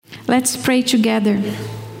Let's pray together.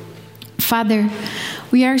 Father,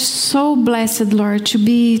 we are so blessed, Lord, to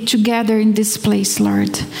be together in this place,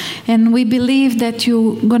 Lord. And we believe that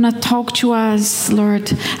you're going to talk to us,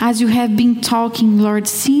 Lord, as you have been talking, Lord,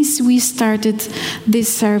 since we started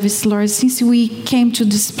this service, Lord, since we came to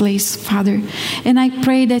this place, Father. And I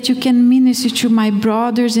pray that you can minister to my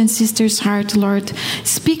brothers and sisters' heart, Lord.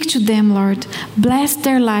 Speak to them, Lord. Bless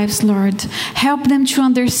their lives, Lord. Help them to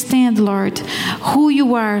understand, Lord, who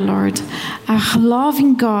you are, Lord. A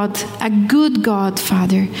loving God, a good God, Father.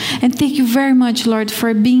 And thank you very much, Lord,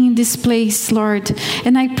 for being in this place, Lord.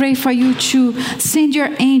 And I pray for you to send your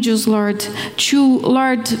angels, Lord, to,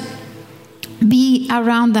 Lord, be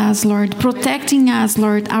around us, Lord, protecting us,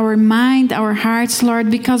 Lord, our mind, our hearts,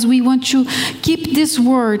 Lord, because we want to keep this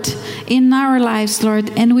word in our lives, Lord,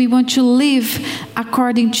 and we want to live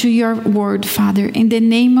according to your word, Father. In the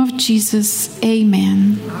name of Jesus,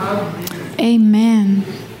 amen. Amen.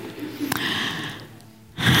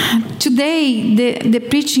 Today, the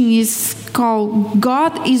preaching is called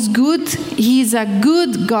God is Good. He is a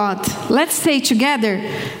good God. Let's say together,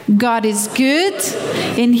 God is good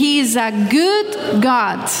and He is a good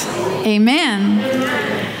God. Amen.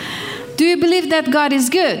 Do you believe that God is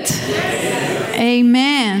good?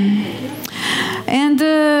 Amen. And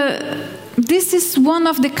this is one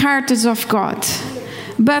of the characters of God.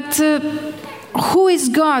 But who is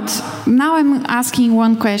God? Now I'm asking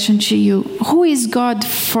one question to you. Who is God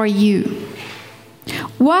for you?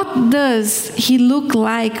 What does He look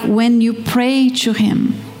like when you pray to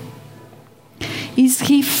Him? Is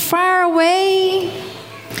He far away?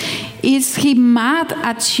 Is He mad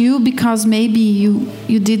at you because maybe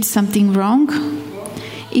you did something wrong?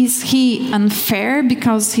 Is He unfair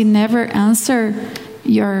because He never answered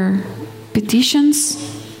your petitions?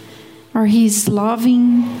 Or He's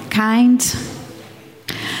loving, kind?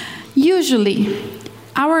 Usually,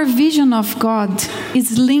 our vision of God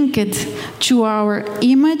is linked to our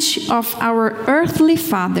image of our earthly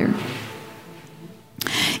father.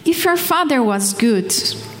 If your father was good,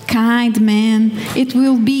 kind man, it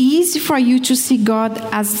will be easy for you to see God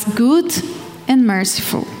as good and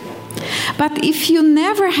merciful. But if you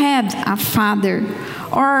never had a father,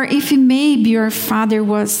 or if maybe your father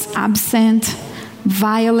was absent,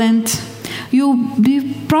 violent,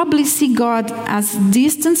 you probably see God as a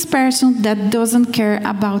distant person that doesn't care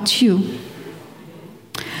about you.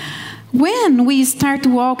 When we start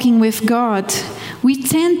walking with God, we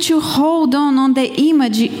tend to hold on the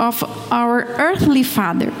image of our earthly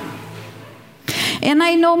father. And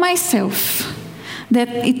I know myself that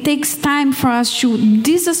it takes time for us to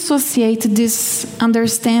disassociate this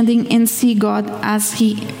understanding and see God as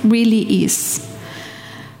He really is.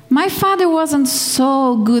 My father wasn't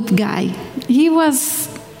so good guy. He was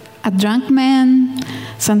a drunk man.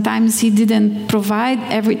 Sometimes he didn't provide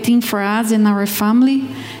everything for us and our family.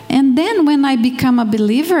 And then when I became a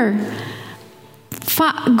believer,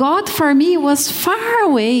 God for me was far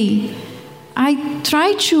away. I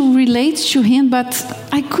tried to relate to Him, but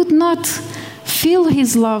I could not feel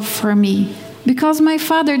His love for me. Because my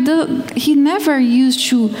father, he never used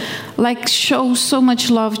to show so much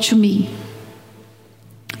love to me.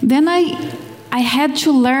 Then I had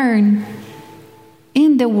to learn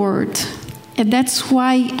in the Word. And that's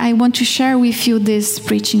why I want to share with you this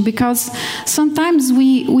preaching. Because sometimes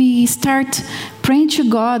we start praying to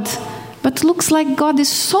God, but looks like God is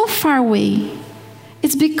so far away.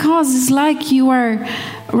 It's because it's like you are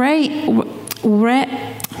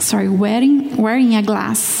wearing a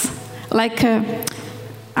glass.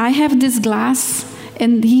 I have this glass,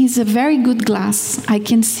 and He's a very good glass. I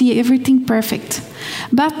can see everything perfect.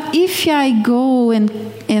 But if I go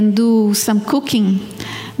and do some cooking,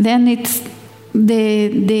 then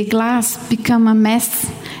the glass become a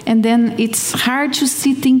mess, and then it's hard to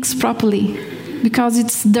see things properly because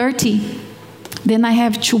it's dirty. Then I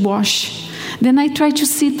have to wash. Then I try to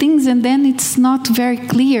see things, and then it's not very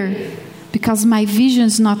clear because my vision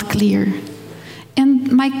is not clear.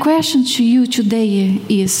 And my question to you today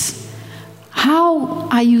is, how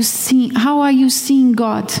are you seeing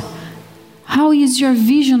God? How is your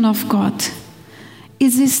vision of God?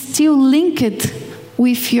 Is it still linked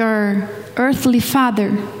with your earthly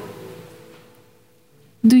father?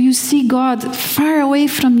 Do you see God far away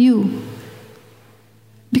from you?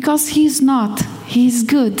 Because He's not. He's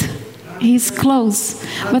good. He's close.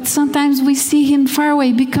 But sometimes we see Him far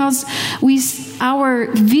away because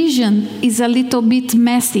our vision is a little bit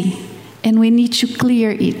messy and we need to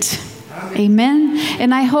clear it. Amen.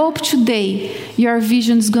 And I hope today your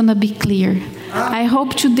vision is going to be clear. I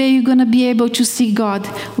hope today you're going to be able to see God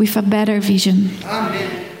with a better vision.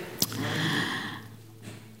 Amen.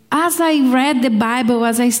 As I read the Bible,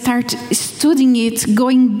 as I start studying it,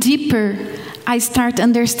 going deeper, I start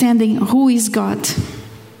understanding who is God.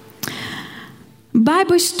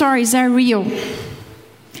 Bible stories are real.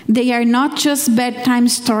 They are not just bedtime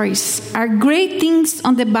stories. Our great things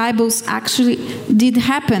on the Bibles actually did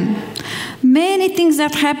happen. Many things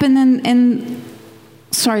that happen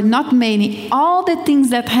not many. All the things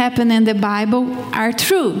that happen in the Bible are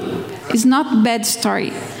true. It's not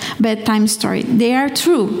bedtime story. They are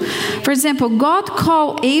true. For example, God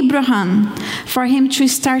called Abraham for him to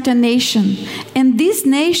start a nation. And this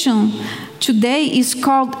nation today is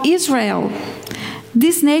called Israel.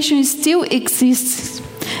 This nation still exists,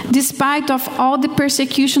 despite of all the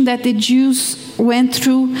persecution that the Jews went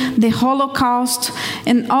through, the Holocaust,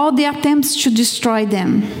 and all the attempts to destroy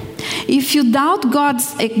them. If you doubt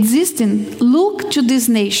God's existence, look to this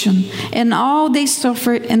nation and all they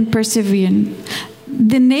suffered and persevered.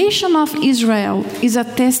 The nation of Israel is a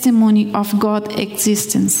testimony of God's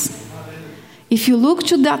existence. If you look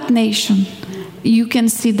to that nation, you can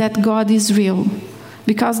see that God is real.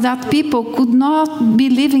 Because that people could not be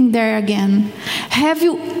living there again. Have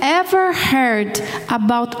you ever heard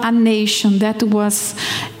about a nation that was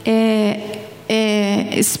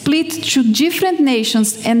split to different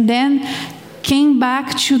nations and then came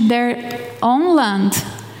back to their own land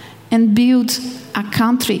and built a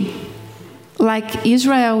country like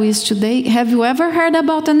Israel is today? Have you ever heard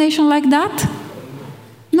about a nation like that?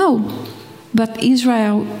 No. But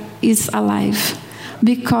Israel is alive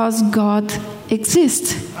because God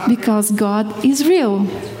exists, because God is real.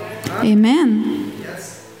 Amen.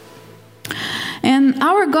 And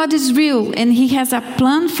our God is real, and He has a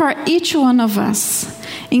plan for each one of us.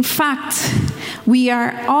 In fact, we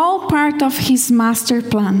are all part of His master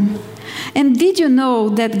plan. And did you know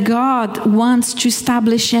that God wants to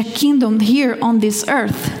establish a kingdom here on this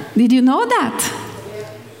earth? Did you know that?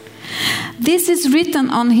 This is written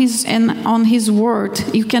on His word.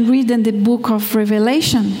 You can read in the book of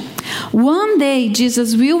Revelation. One day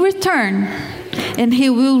Jesus will return, and He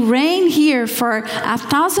will reign here for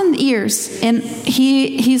 1,000 years, and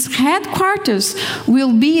His headquarters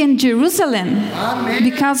will be in Jerusalem. Amen.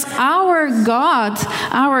 Because our God,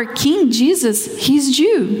 our King Jesus, He's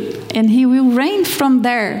Jew, and He will reign from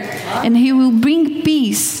there, and He will bring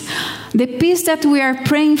peace. The peace that we are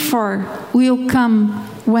praying for will come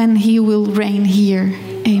when He will reign here.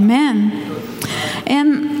 Amen.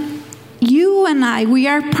 And you and I, we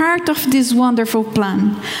are part of this wonderful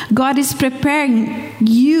plan. God is preparing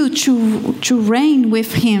you to reign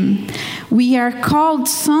with Him. We are called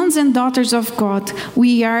sons and daughters of God.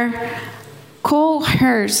 We are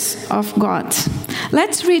co-heirs of God.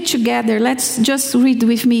 Let's read together. Let's just read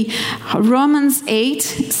with me Romans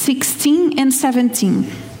 8:16 and 17.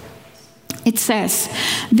 It says,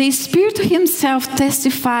 the Spirit Himself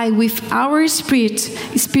testifies with our spirit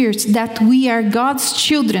that we are God's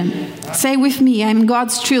children. Say with me, I'm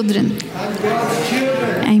God's children. I'm God's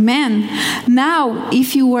children. Amen. Now,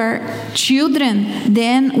 if you are children,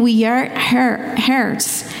 then we are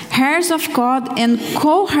heirs of God and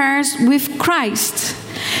co-heirs with Christ.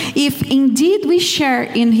 If indeed we share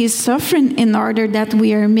in His suffering, in order that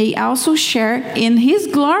we may also share in His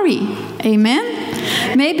glory. Amen.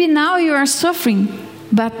 Maybe now you are suffering,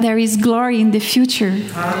 but there is glory in the future.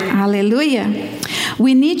 Hallelujah.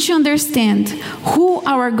 We need to understand who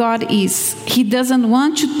our God is. He doesn't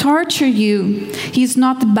want to torture you. He's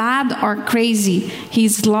not bad or crazy.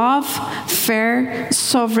 He's love, fair,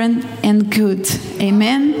 sovereign, and good.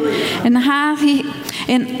 Amen. And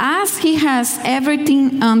as He has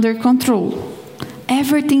everything under control.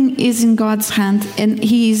 Everything is in God's hand, and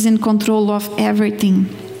He is in control of everything.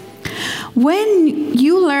 When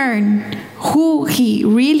you learn who He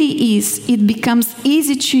really is, it becomes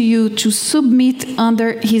easy to you to submit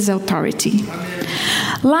under His authority.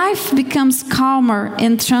 Life becomes calmer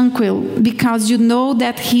and tranquil because you know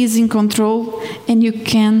that He is in control and you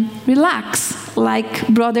can relax, like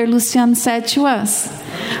Brother Lucian said to us.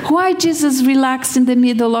 Why Jesus relaxed in the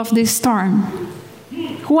middle of the storm?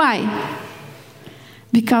 Why?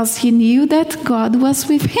 Because He knew that God was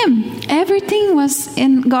with Him. Everything was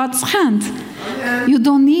in God's hand. You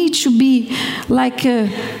don't need to be like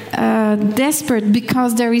desperate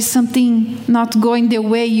because there is something not going the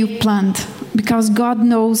way you planned. Because God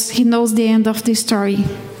knows, He knows the end of the story.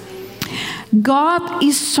 God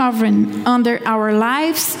is sovereign under our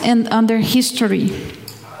lives and under history.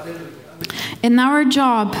 And our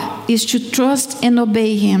job is to trust and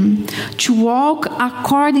obey Him, to walk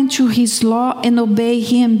according to His law and obey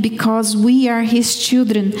Him because we are His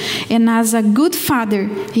children. And as a good Father,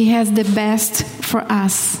 He has the best for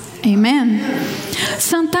us. Amen.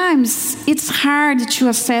 Sometimes it's hard to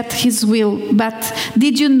accept His will, but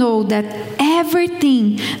did you know that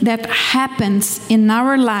everything that happens in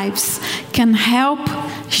our lives can help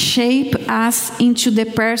shape us into the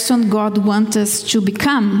person God wants us to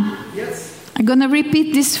become? Yes. I'm going to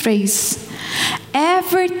repeat this phrase.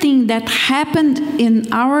 Everything that happened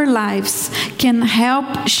in our lives can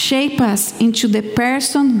help shape us into the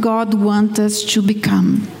person God wants us to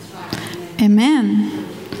become. Amen.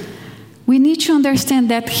 We need to understand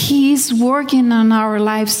that He is working on our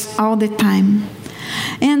lives all the time.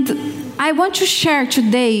 And I want to share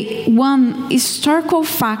today one historical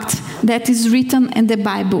fact that is written in the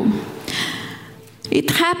Bible.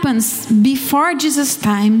 It happens before Jesus'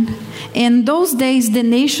 time. In those days, the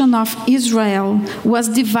nation of Israel was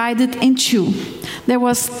divided in two. There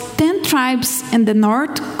was 10 tribes in the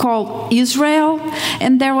north called Israel,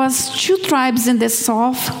 and there was 2 tribes in the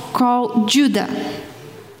south called Judah.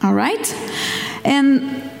 All right?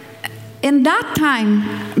 And in that time,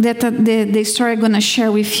 that the story I'm going to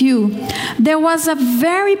share with you, there was a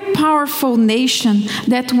very powerful nation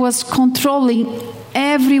that was controlling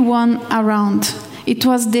everyone around. It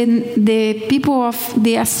was the people of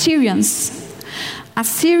the Assyrians.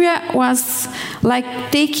 Assyria was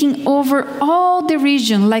like taking over all the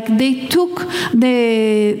region. Like they took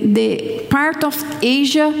the part of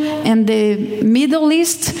Asia and the Middle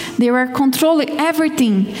East. They were controlling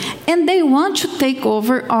everything. And they want to take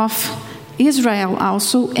over of Israel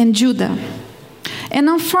also and Judah. And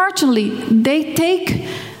unfortunately, they take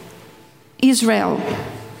Israel.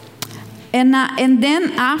 And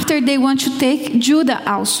then after they want to take Judah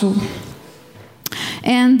also.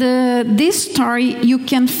 And this story you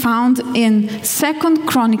can find in 2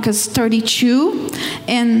 Chronicles 32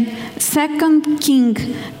 and 2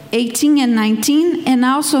 King 18 and 19, and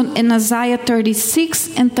also in Isaiah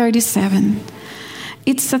 36 and 37.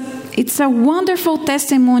 It's a wonderful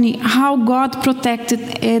testimony how God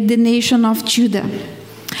protected the nation of Judah.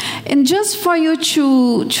 And just for you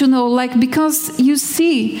to know, like, because you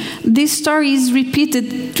see, this story is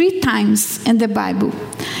repeated 3 times in the Bible.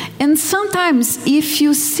 And sometimes if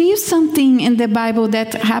you see something in the Bible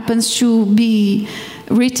that happens to be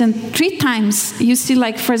written 3 times, you see,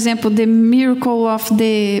 like, for example, the miracle of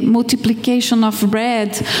the multiplication of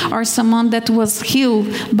bread, or someone that was healed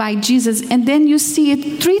by Jesus, and then you see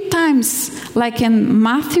it 3 times, like in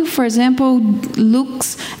Matthew, for example, Luke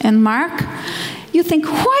and Mark, you think,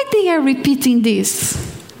 why they are repeating this?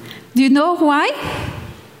 Do you know why?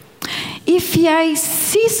 If I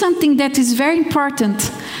see something that is very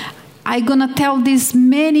important, I'm going to tell this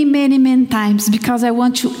many, many, many times, because I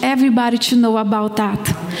want everybody to know about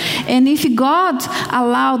that. And if God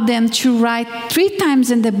allowed them to write 3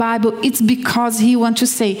 times in the Bible, it's because He wants to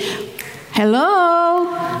say, hello,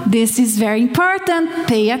 this is very important,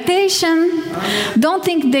 pay attention. Don't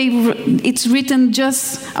think it's written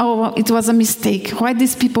just, oh, it was a mistake. Why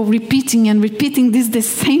these people repeating this the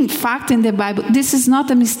same fact in the Bible? This is not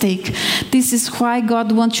a mistake. This is why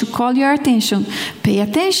God wants to call your attention. Pay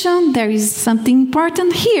attention, there is something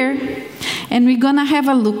important here. And we're going to have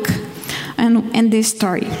a look in this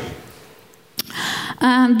story.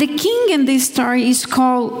 The king in this story is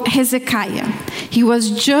called Hezekiah. He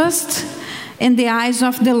was just in the eyes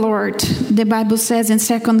of the Lord. The Bible says in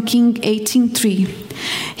 2 King 18:3.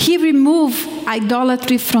 He removed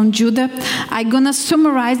idolatry from Judah. I'm going to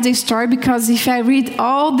summarize the story, because if I read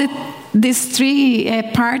all these 3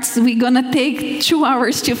 parts, we're going to take 2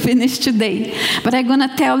 hours to finish today. But I'm going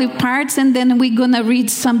to tell you parts, and then we're going to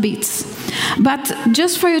read some bits. But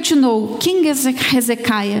just for you to know, King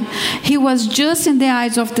Hezekiah, he was just in the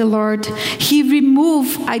eyes of the Lord. He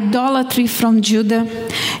removed idolatry from Judah.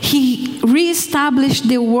 He reestablished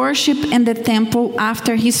the worship in the temple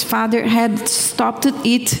after his father had stopped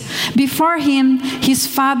it. Before him, his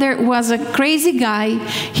father was a crazy guy.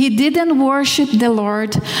 He didn't worship the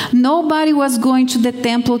Lord. Nobody was going to the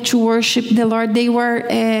temple to worship the Lord. They were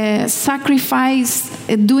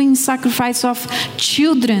doing sacrifice of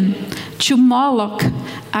children to Moloch,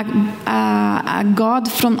 a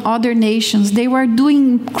god from other nations. They were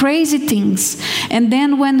doing crazy things. And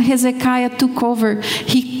then when Hezekiah took over,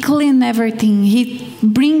 he cleaned everything. He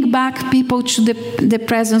bring back people to the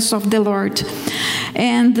presence of the Lord.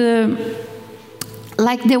 And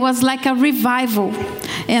there was like a revival.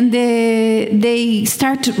 And they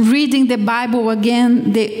start reading the Bible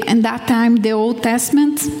again, in that time, the Old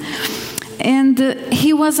Testament. And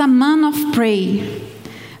he was a man of prayer.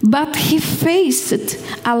 But he faced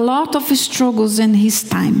a lot of struggles in his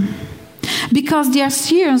time. because the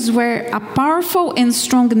Assyrians were a powerful and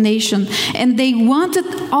strong nation, and they wanted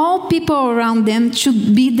all people around them to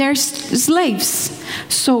be their slaves.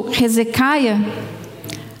 So Hezekiah,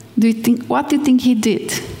 what do you think he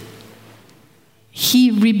did?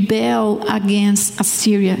 He rebelled against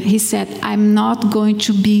Assyria. He said, I'm not going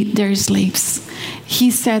to be their slaves.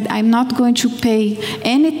 He said, I'm not going to pay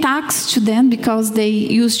any tax to them because they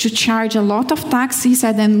used to charge a lot of tax. He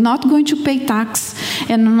said, I'm not going to pay tax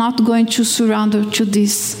and I'm not going to surrender to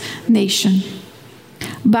this nation.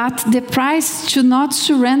 But the price to not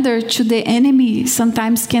surrender to the enemy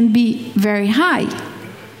sometimes can be very high.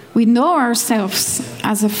 We know ourselves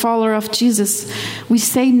as a follower of Jesus. We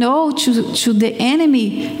say no to the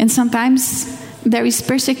enemy, and sometimes there is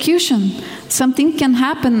persecution. Something can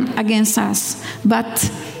happen against us,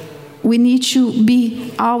 but we need to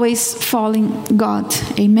be always following God.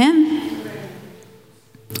 Amen?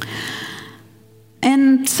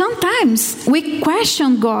 And sometimes we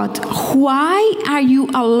question God. Why are you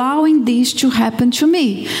allowing this to happen to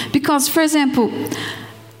me? Because, for example,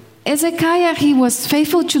 Hezekiah, he was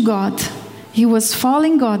faithful to God. He was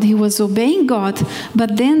following God. He was obeying God.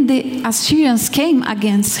 But then the Assyrians came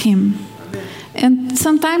against him. And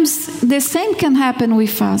sometimes the same can happen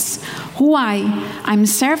with us. Why? I'm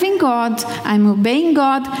serving God, I'm obeying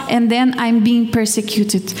God, and then I'm being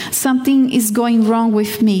persecuted. Something is going wrong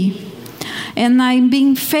with me. And I'm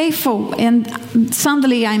being faithful, and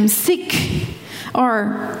suddenly I'm sick.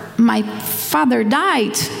 Or my father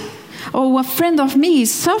died. Or a friend of me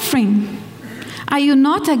is suffering. Are you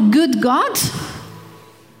not a good God?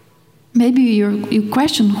 Maybe you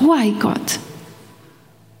question, why God?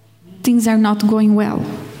 Things are not going well.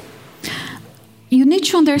 You need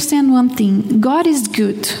to understand one thing. God is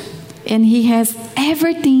good, and He has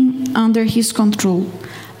everything under His control.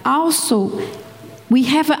 Also, we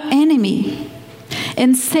have an enemy,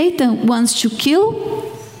 and Satan wants to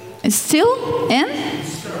kill, steal,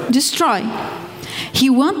 and destroy. He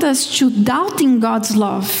wants us to doubt in God's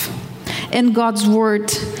love and God's word.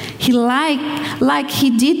 He like he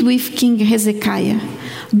did with King Hezekiah.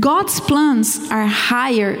 God's plans are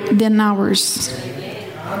higher than ours.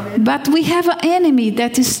 But we have an enemy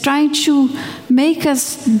that is trying to make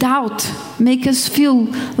us doubt, make us feel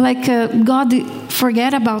like God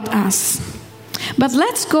forget about us. But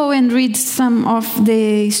let's go and read some of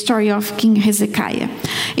the story of King Hezekiah.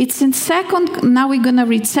 It's in now we're going to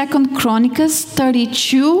read 2 Chronicles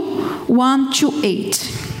 32, 1-8.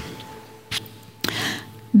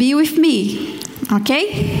 Be with me,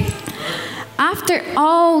 okay? After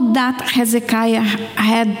all that Hezekiah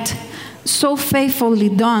had so faithfully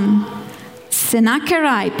done,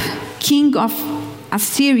 Sennacherib, king of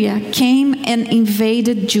Assyria, came and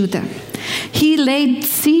invaded Judah. He laid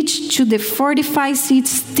siege to the fortified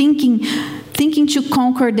cities, thinking to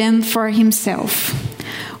conquer them for himself.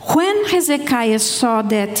 When Hezekiah saw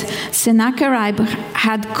that Sennacherib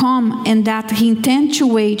had come and that he intended to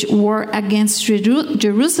wage war against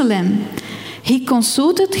Jerusalem, he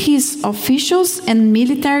consulted his officials and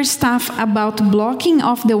military staff about blocking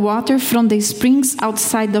off the water from the springs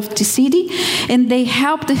outside of the city, and they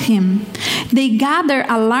helped him. They gathered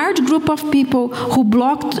a large group of people who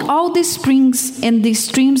blocked all the springs and the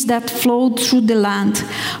streams that flowed through the land.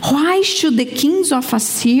 Why should the kings of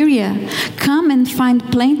Assyria come and find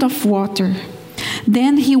plenty of water?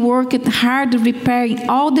 Then he worked hard repairing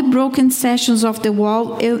all the broken sections of the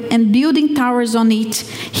wall and building towers on it.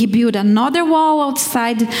 He built another wall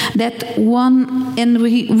outside that one and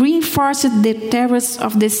reinforced the terrace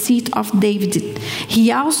of the seat of David.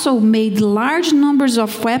 He also made large numbers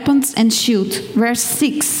of weapons and shields. Verse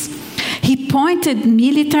 6. He appointed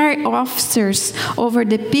military officers over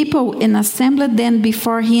the people and assembled them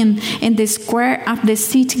before him in the square of the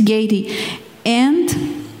city gate and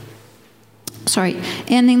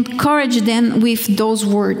encourage them with those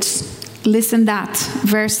words. Listen that.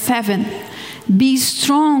 Verse 7. Be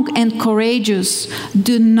strong and courageous.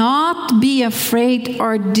 Do not be afraid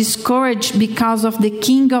or discouraged because of the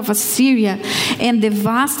king of Assyria and the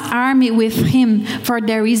vast army with him, for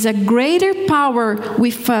there is a greater power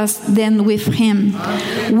with us than with him.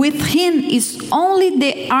 With him is only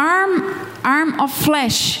the arm of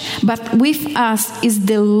flesh, but with us is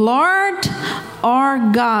the Lord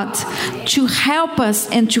our God to help us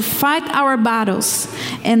and to fight our battles.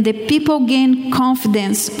 And the people gained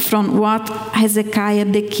confidence from what Hezekiah,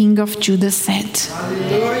 the king of Judah, said.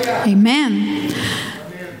 Hallelujah. Amen.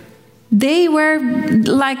 They were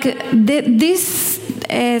like this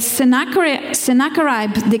Sennacherib,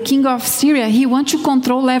 the king of Syria. He wants to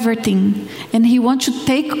control everything, and he wants to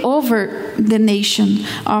take over the nation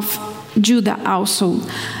of Judah also.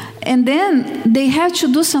 And then they have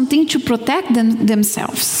to do something to protect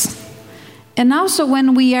themselves. And also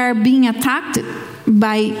when we are being attacked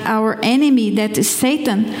by our enemy, that is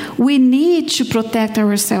Satan, we need to protect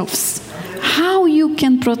ourselves. How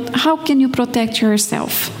can you protect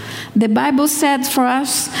yourself? The Bible said for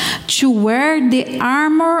us to wear the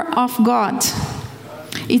armor of God.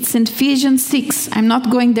 It's in Ephesians 6. I'm not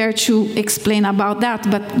going there to explain about that,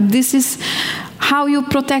 but this is how you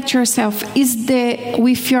protect yourself. Is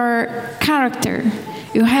with your character.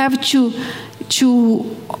 You have to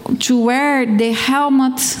wear the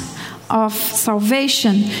helmet of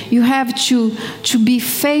salvation. You have to be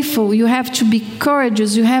faithful. You have to be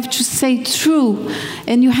courageous. You have to say true,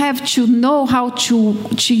 and you have to know how to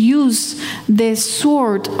use the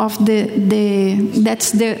sword of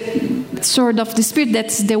that's the sword of the Spirit.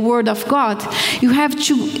 That's the Word of God. You have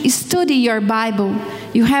to study your Bible.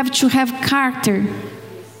 You have to have character.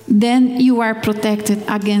 Then you are protected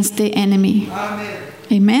against the enemy. Amen.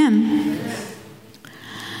 Amen.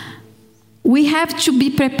 We have to be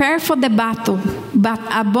prepared for the battle, but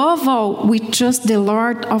above all, we trust the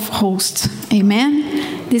Lord of hosts.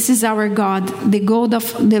 Amen? This is our God, the God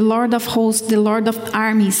of the Lord of hosts, the Lord of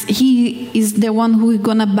armies. He is the one who is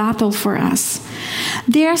going to battle for us.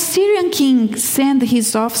 The Assyrian king sent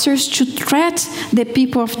his officers to threat the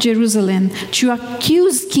people of Jerusalem, to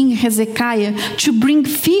accuse King Hezekiah, to bring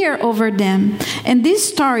fear over them. In this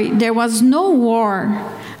story, there was no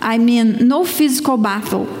war. No physical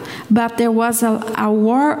battle, but there was a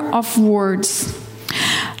war of words.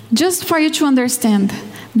 Just for you to understand,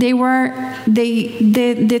 the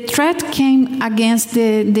threat came against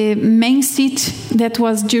the main city that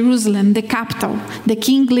was Jerusalem, the capital. The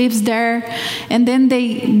king lives there, and then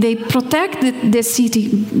they protected the city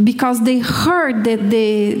because they heard that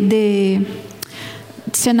the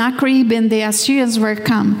Sennacherib and the Assyrians were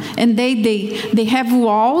come, and they have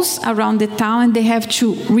walls around the town, and they have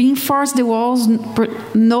to reinforce the walls,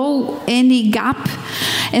 no any gap,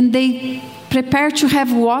 and they prepare to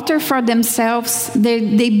have water for themselves.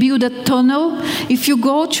 They build a tunnel. If you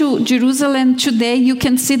go to Jerusalem today, you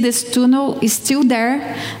can see this tunnel is still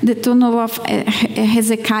there. The tunnel of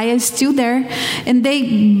Hezekiah is still there, and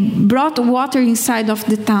they brought water inside of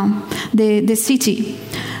the town, the city.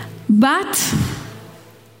 But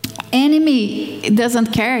enemy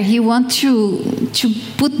doesn't care. He wants to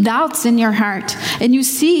put doubts in your heart. And you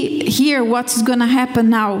see here what's going to happen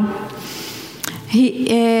now.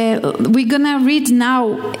 We're going to read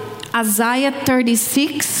now Isaiah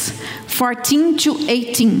 36, 14 to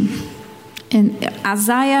 18. And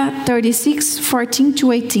Isaiah 36, 14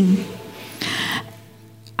 to 18.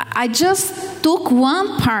 I just took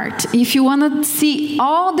one part. If you want to see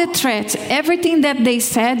all the threats, everything that they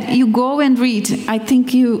said, you go and read. I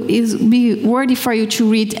think it will be worthy for you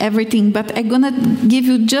to read everything, but I'm going to give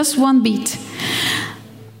you just one bit.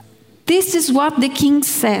 This is what the king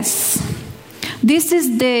says. This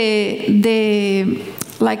is the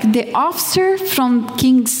officer from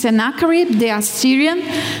King Sennacherib, the Assyrian,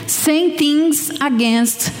 saying things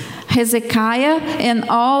against Hezekiah and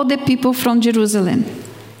all the people from Jerusalem.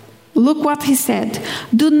 Look what he said.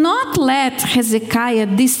 Do not let Hezekiah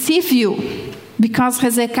deceive you, because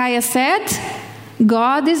Hezekiah said,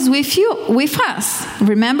 God is with us.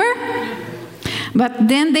 Remember? But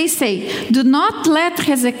then they say, do not let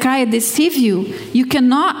Hezekiah deceive you. He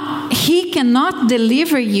cannot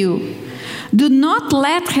deliver you. Do not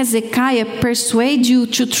let Hezekiah persuade you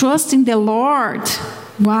to trust in the Lord.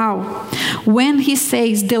 Wow. When he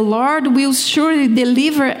says, the Lord will surely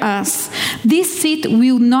deliver us, this seat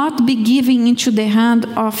will not be given into the hand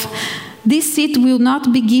of the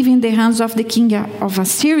hands of the king of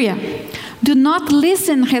Assyria. Do not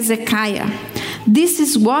listen, Hezekiah. This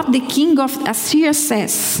is what the king of Assyria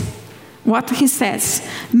says. What he says,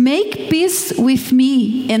 make peace with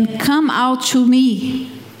me and come out to me.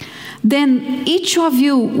 Then each of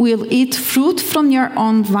you will eat fruit from your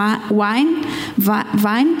own vine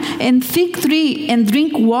and fig tree, and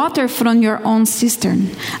drink water from your own cistern,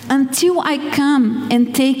 until I come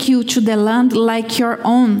and take you to the land like your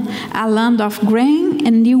own, a land of grain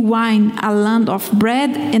and new wine, a land of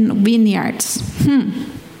bread and vineyards.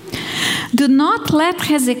 Do not let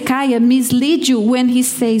Hezekiah mislead you when he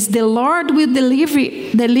says, the Lord will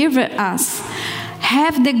deliver us.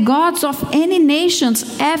 Have the gods of any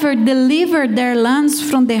nations ever delivered their lands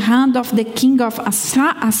from the hand of the king of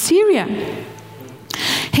Assyria?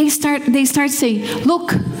 They start saying,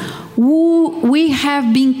 look, we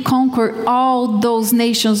have been conquered all those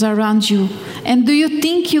nations around you. And do you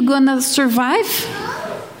think you're going to survive?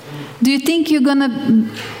 Do you think you're going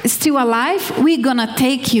to still alive? We're going to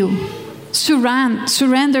take you.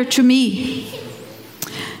 Surrender to me.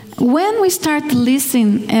 when we start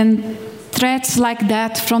listening and threats like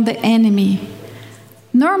that from the enemy,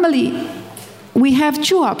 normally we have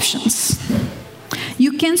two options.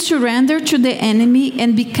 You can surrender to the enemy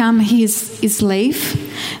and become his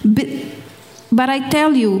slave. But I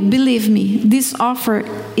tell you, believe me, this offer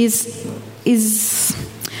is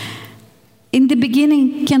in the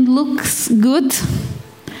beginning can look good,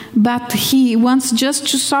 but he wants just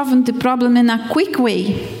to solve the problem in a quick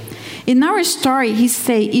way. In our story, he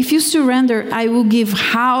say, if you surrender, I will give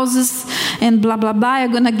houses and blah, blah, blah.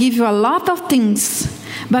 I'm going to give you a lot of things.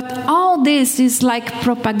 But all this is like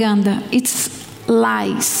propaganda. It's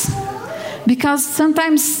lies. Because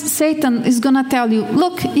sometimes Satan is going to tell you,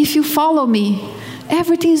 look, if you follow me,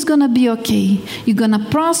 everything is going to be okay. You're going to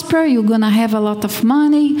prosper. You're going to have a lot of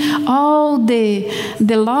money. All the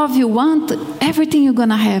love you want, everything you're going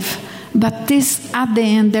to have. But this, at the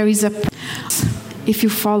end, there is a price. If you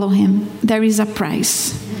follow him, there is a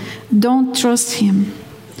price. Don't trust him.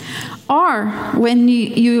 Or when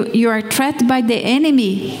you are threatened by the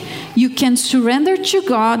enemy, you can surrender to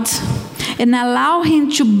God and allow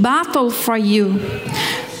him to battle for you.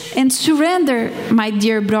 And surrender, my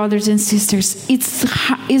dear brothers and sisters,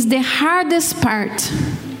 is the hardest part.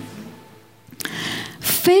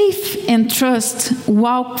 Faith and trust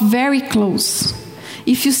walk very close.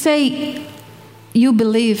 If you say, you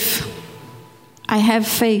believe, I have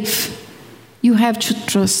faith, you have to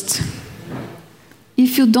trust.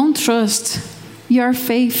 If you don't trust, your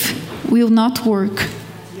faith will not work.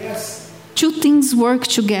 Yes. Two things work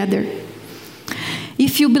together.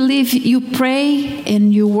 If you believe, you pray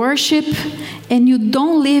and you worship and you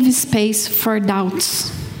don't leave space for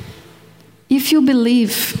doubts. If you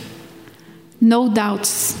believe, no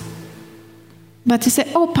doubts. But you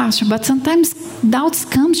say, oh, Pastor, but sometimes doubts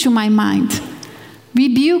come to my mind.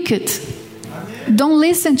 Rebuke it. Don't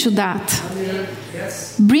listen to that.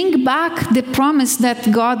 Yes. Bring back the promise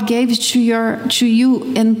that God gave to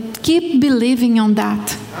you and keep believing on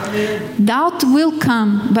that. Amen. Doubt will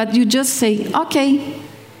come, but you just say, okay,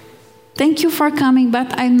 thank you for coming,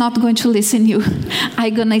 but I'm not going to listen to you.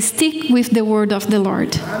 I'm going to stick with the word of the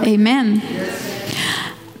Lord. Amen. Yes.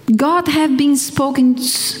 God has been spoken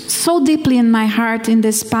so deeply in my heart in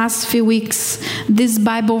this past few weeks, this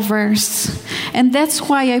Bible verse. And that's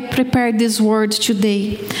why I prepared this word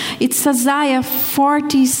today. It's Isaiah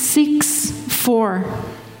 46:4.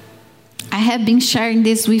 I have been sharing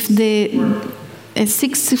this with the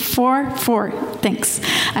 64:4. Thanks.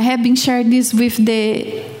 I have been sharing this with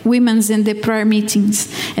the women's in the prayer meetings.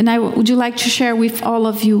 And I would like to share with all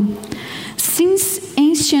of you. Since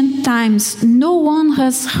ancient times, no one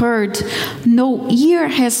has heard, no ear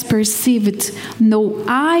has perceived, no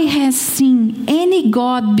eye has seen any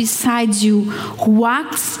God besides you who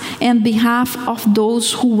acts on behalf of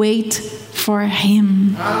those who wait for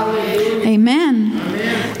him. Hallelujah. Amen.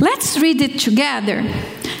 Amen. Let's read it together.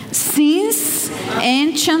 Since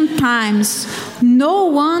ancient times, no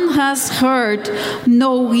one has heard,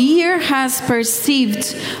 no ear has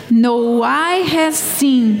perceived, no eye has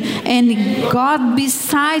seen any God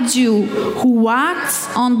besides you who acts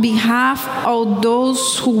on behalf of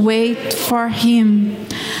those who wait for him.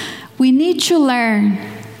 We need to learn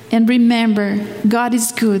and remember God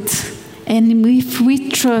is good. And if we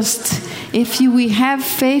trust, if we have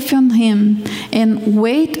faith on him and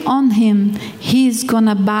wait on him, he is going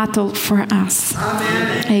to battle for us.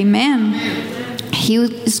 Amen. Amen. He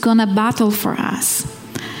is going to battle for us.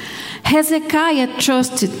 Hezekiah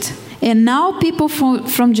trusted, and now people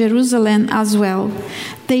from Jerusalem as well.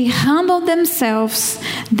 They humbled themselves,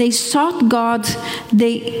 they sought God,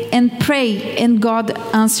 and prayed, and God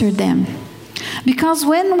answered them. Because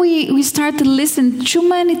when we start to listen to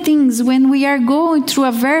many things, when we are going through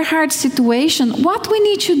a very hard situation, what we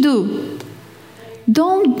need to do?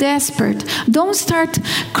 Don't desperate. Don't start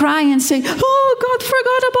crying and say, oh, God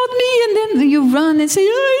forgot about me. And then you run and say,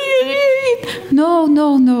 no.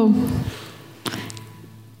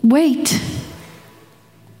 Wait.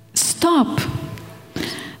 Stop.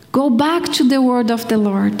 Go back to the word of the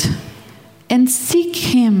Lord and seek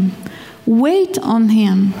him. Wait on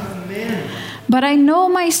him. Amen. But I know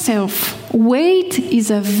myself, wait is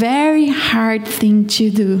a very hard thing to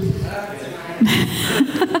do.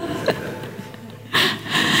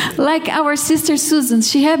 Like our sister Susan,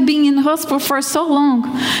 she had been in hospital for so long.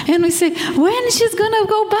 And we say, when she's going to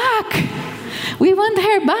go back? We want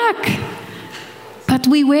her back. But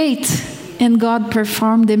we wait, and God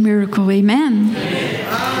performed the miracle. Amen?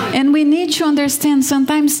 And we need to understand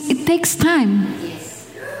sometimes it takes time.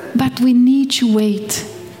 But we need to wait.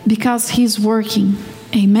 Because he's working.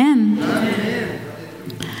 Amen.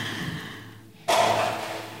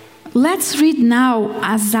 Let's read now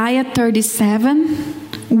Isaiah 37,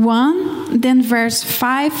 1, then verse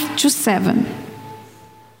 5 to 7.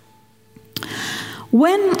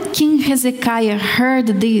 When King Hezekiah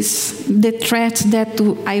heard this, the threat that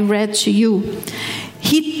I read to you,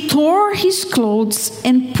 he tore his clothes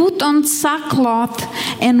and put on sackcloth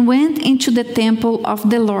and went into the temple of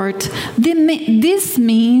the Lord. This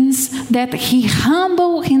means that he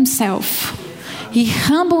humbled himself. He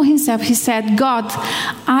humbled himself. He said, God,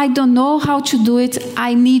 I don't know how to do it.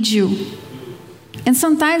 I need you. And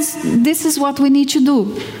sometimes this is what we need to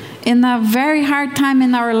do. In a very hard time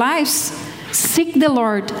in our lives, seek the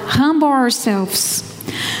Lord, humble ourselves.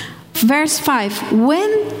 Verse 5,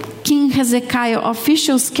 when King Hezekiah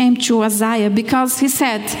officials came to Isaiah, because he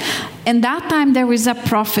said, in that time there is a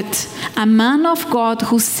prophet, a man of God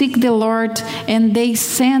who seek the Lord, and they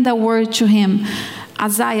send a word to him.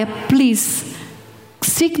 Isaiah, please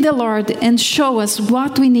seek the Lord and show us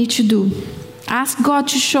what we need to do. Ask God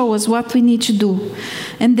to show us what we need to do.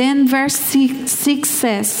 And then verse 6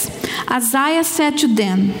 says, Isaiah said to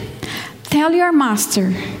them, tell your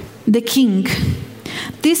master, the king,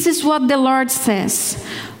 this is what the Lord says.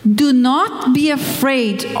 Do not be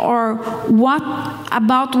afraid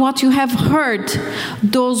about what you have heard.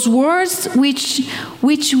 Those words which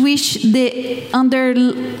the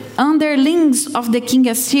underlings of the king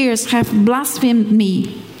Assyrians have blasphemed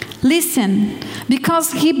me. Listen,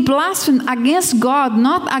 because he blasphemed against God,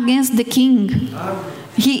 not against the king.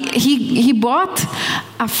 He bought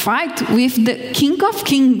a fight with the King of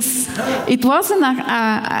Kings. It wasn't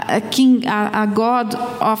a king, a god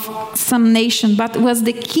of some nation, but it was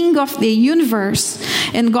the King of the universe.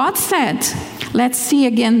 And God said, let's see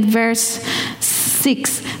again verse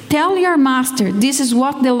 6. Tell your master, this is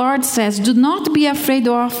what the Lord says. Do not be afraid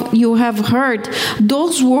of you have heard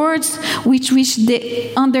those words which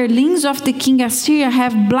the underlings of the king Assyria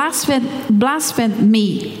have blasphemed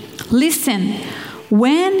me. Listen.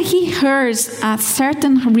 When he hears a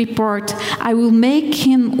certain report, I will make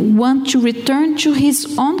him want to return to his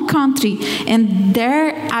own country, and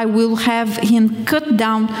there I will have him cut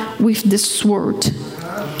down with the sword.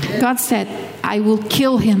 God said, I will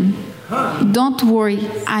kill him. Don't worry,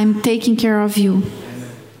 I'm taking care of you.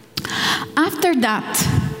 After that,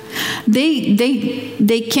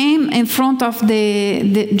 they came in front of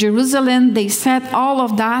the Jerusalem, they said all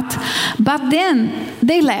of that, but then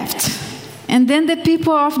they left. And then the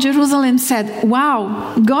people of Jerusalem said,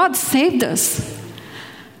 wow, God saved us.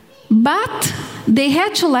 But they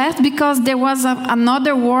had to left because there was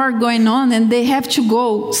another war going on, and they have to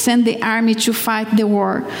go send the army to fight the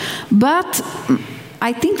war. But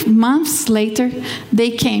I think months later,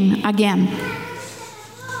 they came again.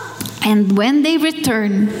 And when they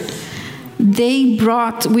returned, they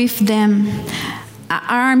brought with them an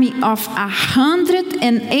army of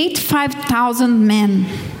 185,000 men.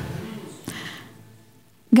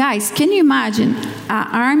 Guys, can you imagine an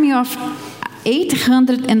army of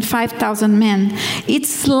 805,000 men?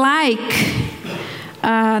 It's like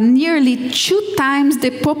nearly 2 times the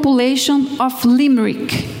population of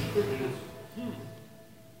Limerick.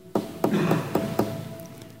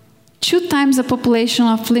 2 times the population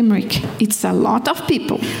of Limerick. It's a lot of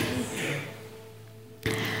people.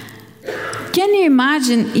 Can you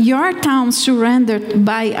imagine your town surrendered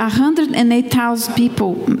by 108,000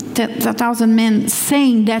 people, 1,000 men,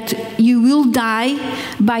 saying that you will die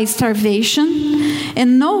by starvation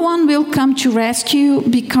and no one will come to rescue you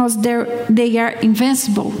because they are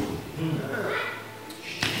invincible?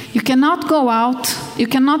 You cannot go out, you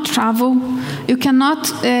cannot travel, you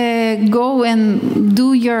cannot go and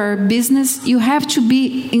do your business. You have to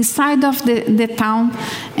be inside of the town,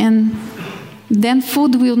 and then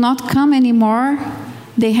food will not come anymore.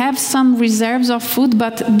 They have some reserves of food,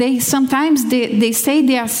 but they sometimes say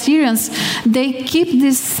the Assyrians, they keep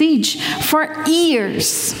this siege for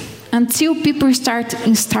years until people starve.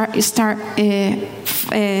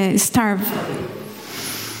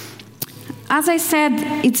 As I said,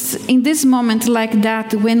 it's in this moment like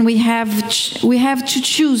that when we have to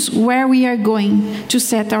choose where we are going to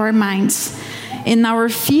set our minds, in our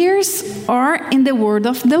fears or in the word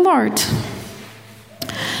of the Lord.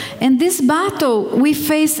 And this battle we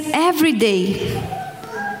face every day.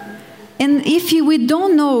 And if we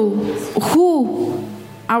don't know who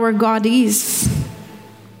our God is,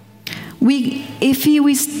 if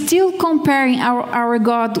we still comparing our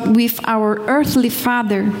God with our earthly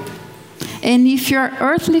father, and if your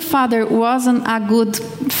earthly father wasn't a good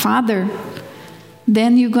father,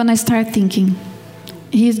 then you're going to start thinking,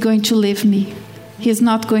 he's going to leave me. He's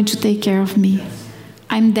not going to take care of me.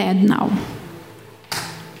 I'm dead now.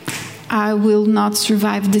 I will not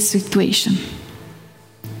survive this situation.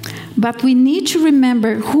 But we need to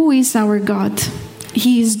remember who is our God.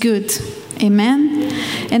 He is good. Amen?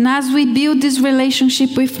 And as we build this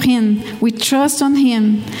relationship with Him, we trust on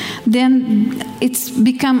Him, then it's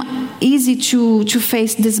become easy to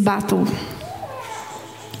face this battle.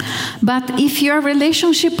 But if your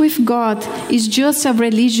relationship with God is just a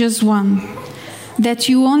religious one, that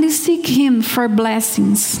you only seek Him for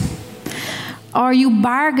blessings, or you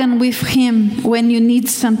bargain with Him when you need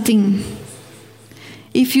something,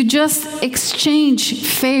 if you just exchange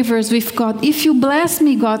favors with God, if you bless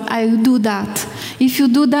me, God, I will do that. If you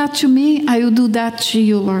do that to me, I will do that to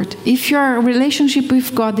you, Lord. If your relationship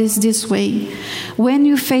with God is this way, when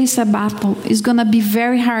you face a battle, it's going to be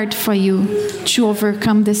very hard for you to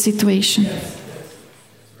overcome the situation.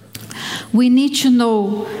 We need to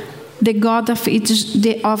know the God of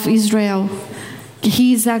Israel.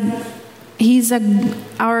 He's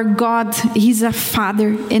our God. He's a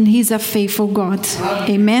Father, and He's a faithful God.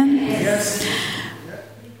 Amen? Yes.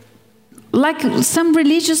 Like some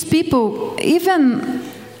religious people, even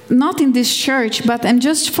not in this church, but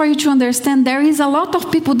just for you to understand, there is a lot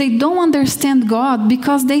of people, they don't understand God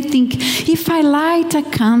because they think, if I light a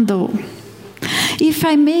candle, if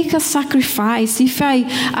I make a sacrifice, if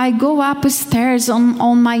I go upstairs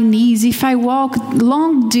on my knees, if I walk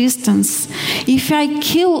long distance, if I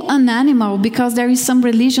kill an animal, because there is some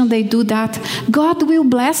religion they do that, God will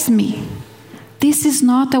bless me. This is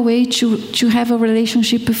not a way to have a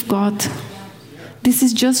relationship with God. This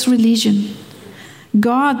is just religion.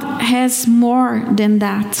 God has more than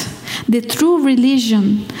that. The true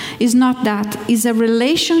religion is not that. It's a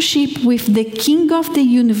relationship with the King of the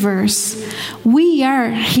universe. We are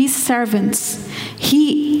His servants.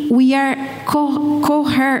 We are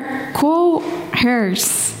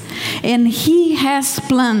co-heirs. And He has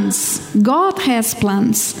plans. God has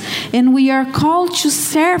plans. And we are called to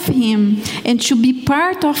serve Him and to be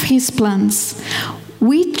part of His plans.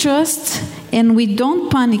 We trust and we don't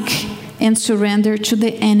panic and surrender to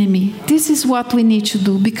the enemy. This is what we need to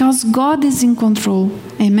do because God is in control.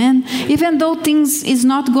 Amen? Even though things is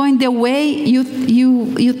not going the way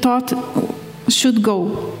you thought should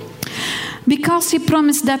go. Because He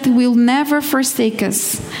promised that He will never forsake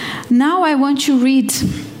us. Now I want to read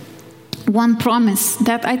one promise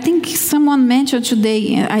that I think someone mentioned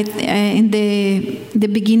today in the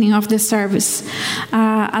beginning of the service.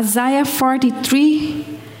 Isaiah 43,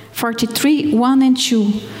 1 and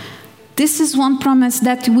 2. This is one promise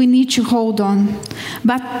that we need to hold on.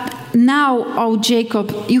 But now, oh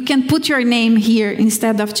Jacob, you can put your name here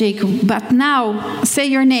instead of Jacob. But now, say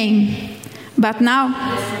your name. But now,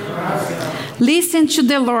 listen to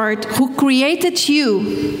the Lord who created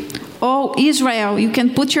you. Oh Israel, you can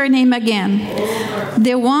put your name again.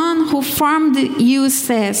 The one who formed you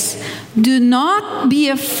says, do not be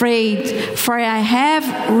afraid, for I have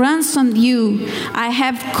ransomed you. I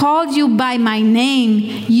have called you by my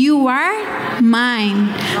name. You are mine.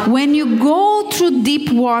 When you go through deep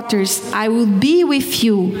waters, I will be with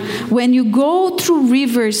you. When you go through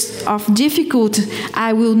rivers of difficulty,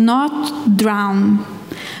 I will not drown.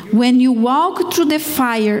 When you walk through the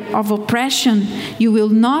fire of oppression, you will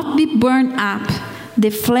not be burned up. The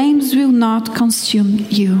flames will not consume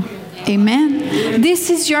you. Amen. This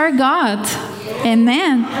is your God.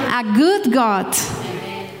 Amen. A good God.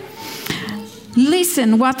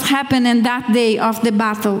 Listen what happened in that day of the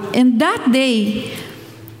battle. In that day,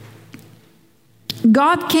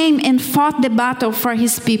 God came and fought the battle for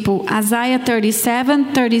His people. Isaiah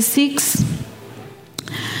 37, 36.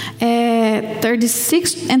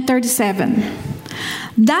 36 and 37.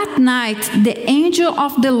 That night, the angel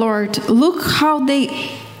of the Lord, look how they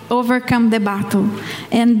overcome the battle.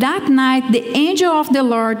 And that night, the angel of the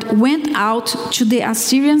Lord went out to the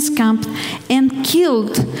Assyrians' camp and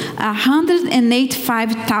killed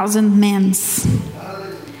 185,000 men.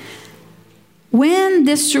 When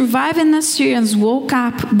the surviving Assyrians woke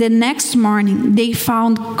up the next morning, they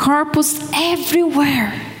found corpses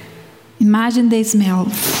everywhere. Imagine the smell.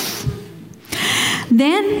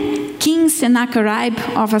 Then King Sennacherib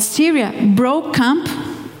of Assyria broke camp.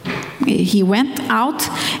 He went out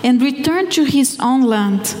and returned to his own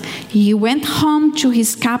land. He went home to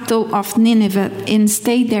his capital of Nineveh and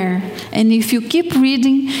stayed there. And if you keep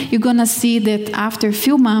reading, you're going to see that after a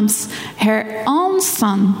few months, her own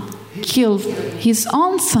son killed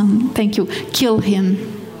him.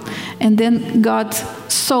 And then God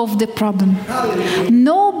solved the problem.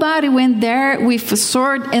 Nobody went there with a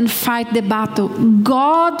sword and fight the battle.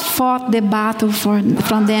 God fought the battle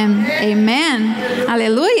from them. Amen.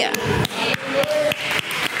 Hallelujah.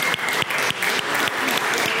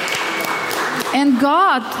 And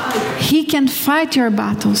God, He can fight your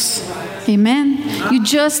battles. Amen? You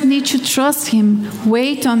just need to trust Him.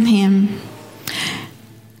 Wait on Him.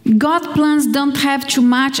 God's plans don't have to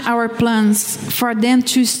match our plans for them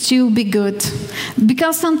to still be good.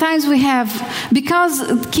 Because sometimes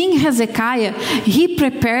because King Hezekiah, he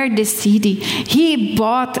prepared the city. He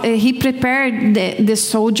prepared the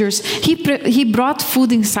soldiers. He brought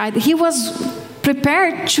food inside. He was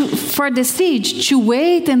prepared for the siege, to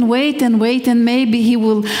wait and wait and wait, and maybe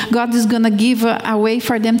God is going to give a way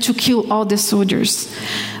for them to kill all the soldiers.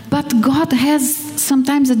 But God has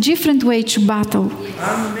sometimes a different way to battle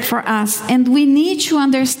for us. And we need to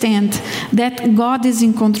understand that God is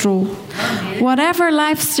in control. Whatever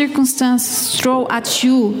life circumstances throw at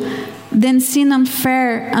you, then sin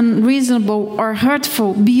unfair, unreasonable, or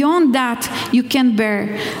hurtful, beyond that you can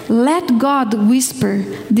bear. Let God whisper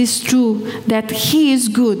this truth, that He is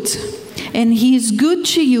good. And He is good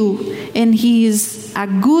to you. And He is a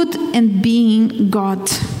good and being God.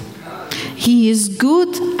 He is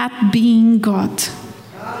good at being God.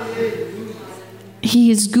 He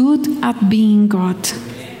is good at being God.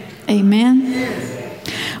 Amen.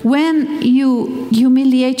 When you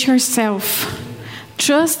humiliate yourself,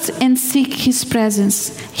 trust and seek His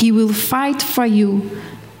presence, He will fight for you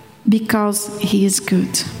because He is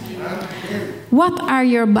good. What are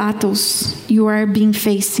your battles you are being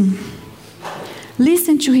facing?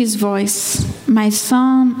 Listen to His voice. My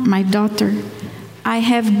son, my daughter, I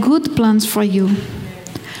have good plans for you.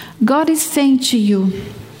 God is saying to you,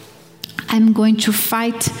 I'm going to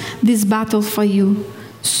fight this battle for you.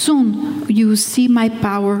 Soon you will see my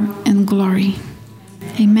power and glory.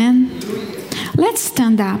 Amen. Let's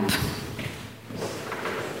stand up.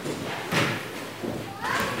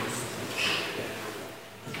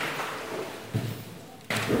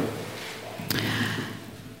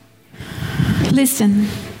 Listen.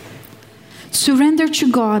 Surrender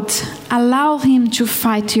to God. Allow Him to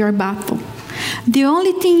fight your battle. The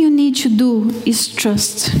only thing you need to do is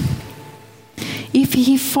trust. If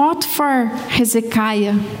He fought for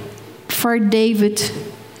Hezekiah, for David,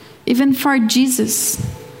 even for Jesus,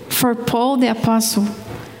 for Paul the Apostle,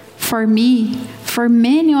 for me, for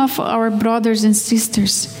many of our brothers and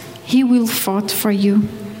sisters, He will fight for you.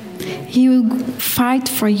 He will fight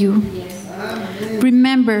for you.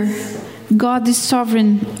 Remember, God is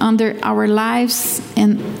sovereign under our lives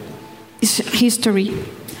and history.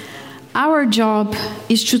 Our job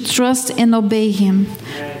is to trust and obey Him,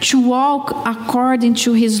 to walk according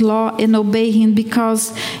to His law and obey Him,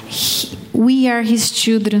 because we are His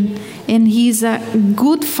children and He is a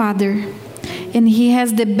good Father and He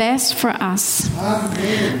has the best for us.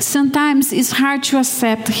 Sometimes it's hard to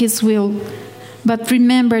accept His will, but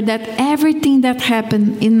remember that everything that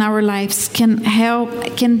happens in our lives can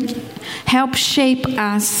help shape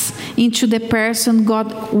us into the person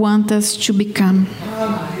God wants us to become.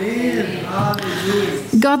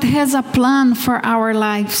 God has a plan for our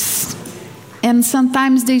lives. And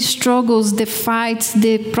sometimes the struggles, the fights,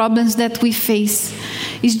 the problems that we face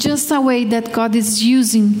is just a way that God is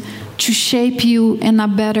using to shape you in a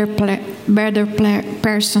better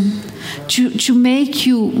person, to make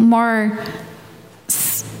you more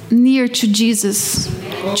near to Jesus,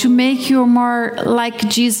 to make you more like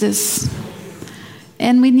Jesus.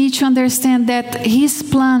 And we need to understand that His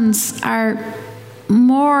plans are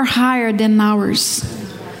more higher than ours.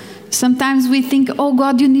 Sometimes we think, oh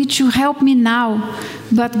God, you need to help me now.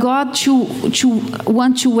 But God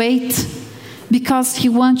want to wait, because He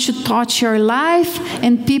wants to touch your life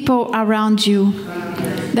and people around you.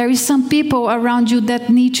 There is some people around you that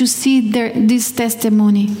need to see this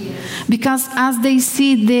testimony. Because as they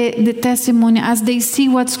see the testimony, as they see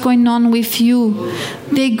what's going on with you,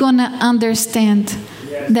 they're going to understand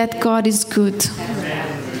that God is good.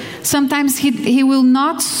 Sometimes he will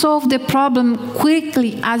not solve the problem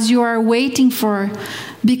quickly as you are waiting for,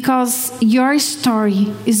 because your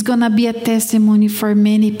story is going to be a testimony for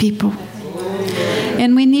many people.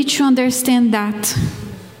 And we need to understand that.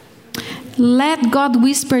 Let God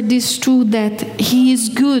whisper this truth, that He is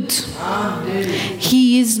good.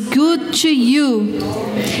 He is good to you.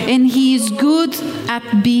 And He is good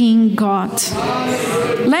at being God.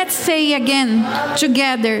 Let's say again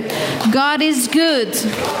together, God is good.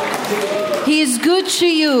 He is good to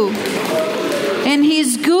you. And He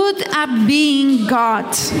is good at being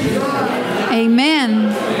God.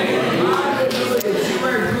 Amen.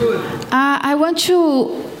 I want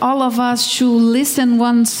all of us to listen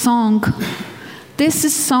one song.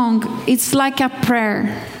 This song, it's like a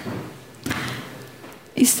prayer.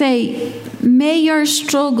 It say, may your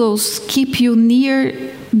struggles keep you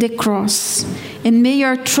near the cross, and may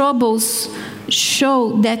your troubles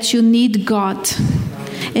show that you need God.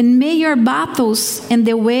 And may your battles end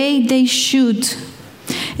the way they should.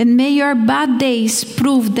 And may your bad days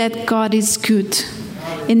prove that God is good.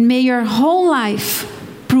 And may your whole life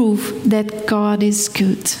prove that God is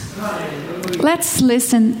good. Let's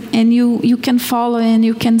listen, and you can follow and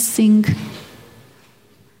you can sing. You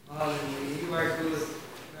are good.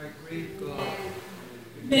 You are great God.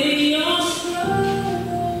 May your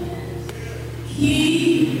struggles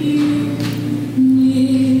keep you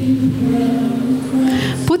near the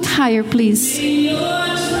cross. Put higher, please. May your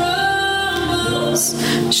troubles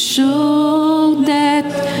Show that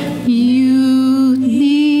you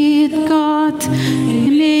need God.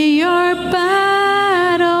 May your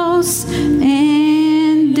battles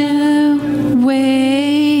end the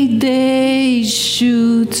way they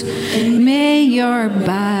should. May your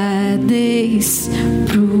bad days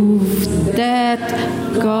prove that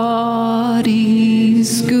God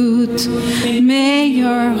is good. May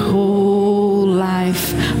your whole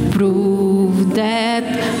life prove that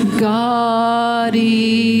God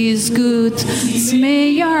is good. May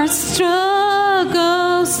your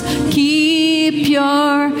struggles keep you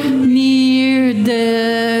near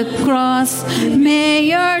the cross. May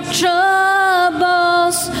your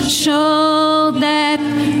troubles show that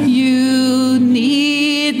you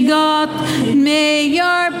need God. May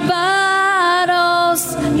your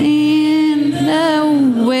battles end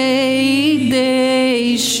the way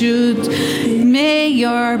they should. May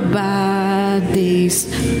your bad days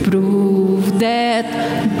prove that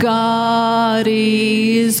God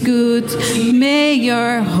is good. May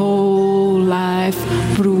your whole life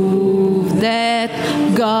prove that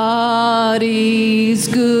God is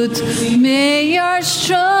good. May your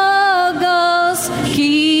struggles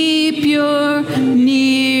keep you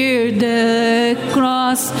near the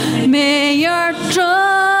cross. May your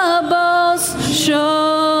troubles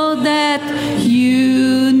show that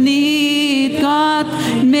you need God.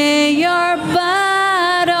 May your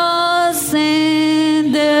battles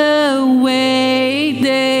end the way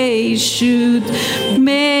they should.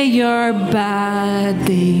 May your bad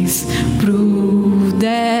days prove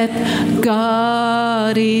that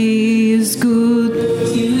God is good.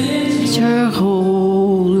 Your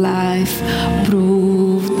whole life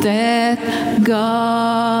prove that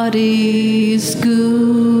God is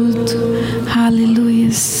good.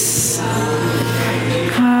 Hallelujah.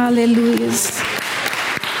 Hallelujah.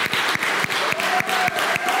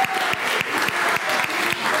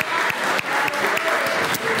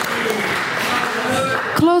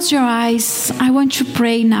 Close your eyes. I want to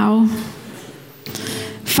pray now.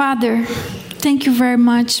 Father, thank you very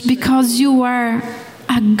much because you are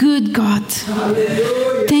a good God.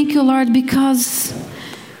 Thank you, Lord, because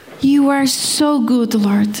you are so good,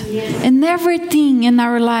 Lord. And everything in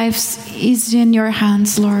our lives is in your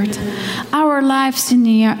hands, Lord. Our lives in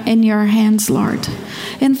your hands, Lord.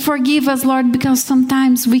 And forgive us, Lord, because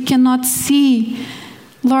sometimes we cannot see,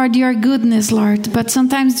 Lord, your goodness, Lord. But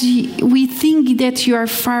sometimes we think that you are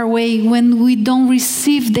far away when we don't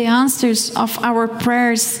receive the answers of our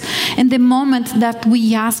prayers in the moment that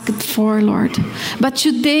we asked for, Lord. But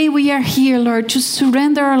today we are here, Lord, to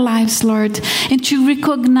surrender our lives, Lord, and to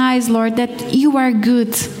recognize, Lord, that you are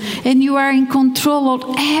good and you are in control of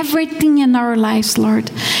everything in our lives,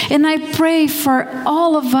 Lord. And I pray for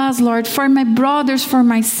all of us, Lord, for my brothers, for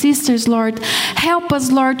my sisters, Lord. Help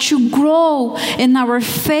us, Lord, to grow in our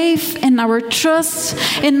faith and our trust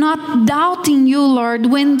and not doubting you, Lord,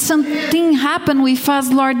 when something happens with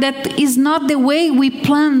us, Lord, that is not the way we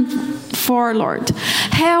planned for, Lord.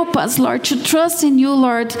 Help us, Lord, to trust in you,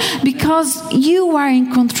 Lord, because you are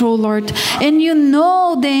in control, Lord, and you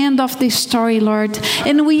know the end of the story, Lord,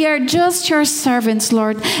 and we are just your servants,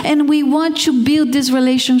 Lord, and we want to build this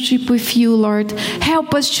relationship with you, Lord.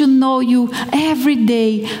 Help us to know you every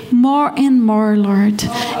day more and more, Lord.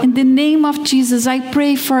 In the name of Jesus, I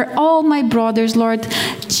pray for all my brothers, Lord.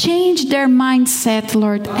 Change their mindset,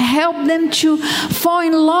 Lord. Help them to fall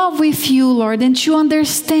in love with you, Lord, and to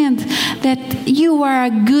understand that you are a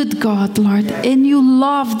good God, Lord, and you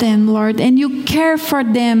love them, Lord, and you care for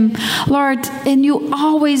them, Lord, and you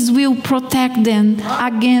always will protect them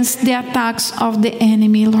against the attacks of the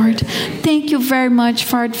enemy, Lord. Thank you very much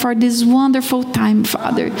for this wonderful time,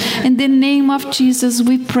 Father. In the name of Jesus,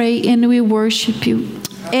 we pray and we worship you.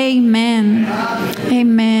 Amen.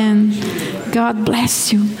 Amen. God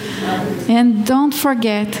bless you. And don't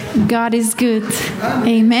forget, God is good.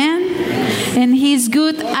 Amen. And He's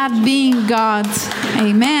good at being God.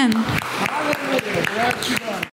 Amen.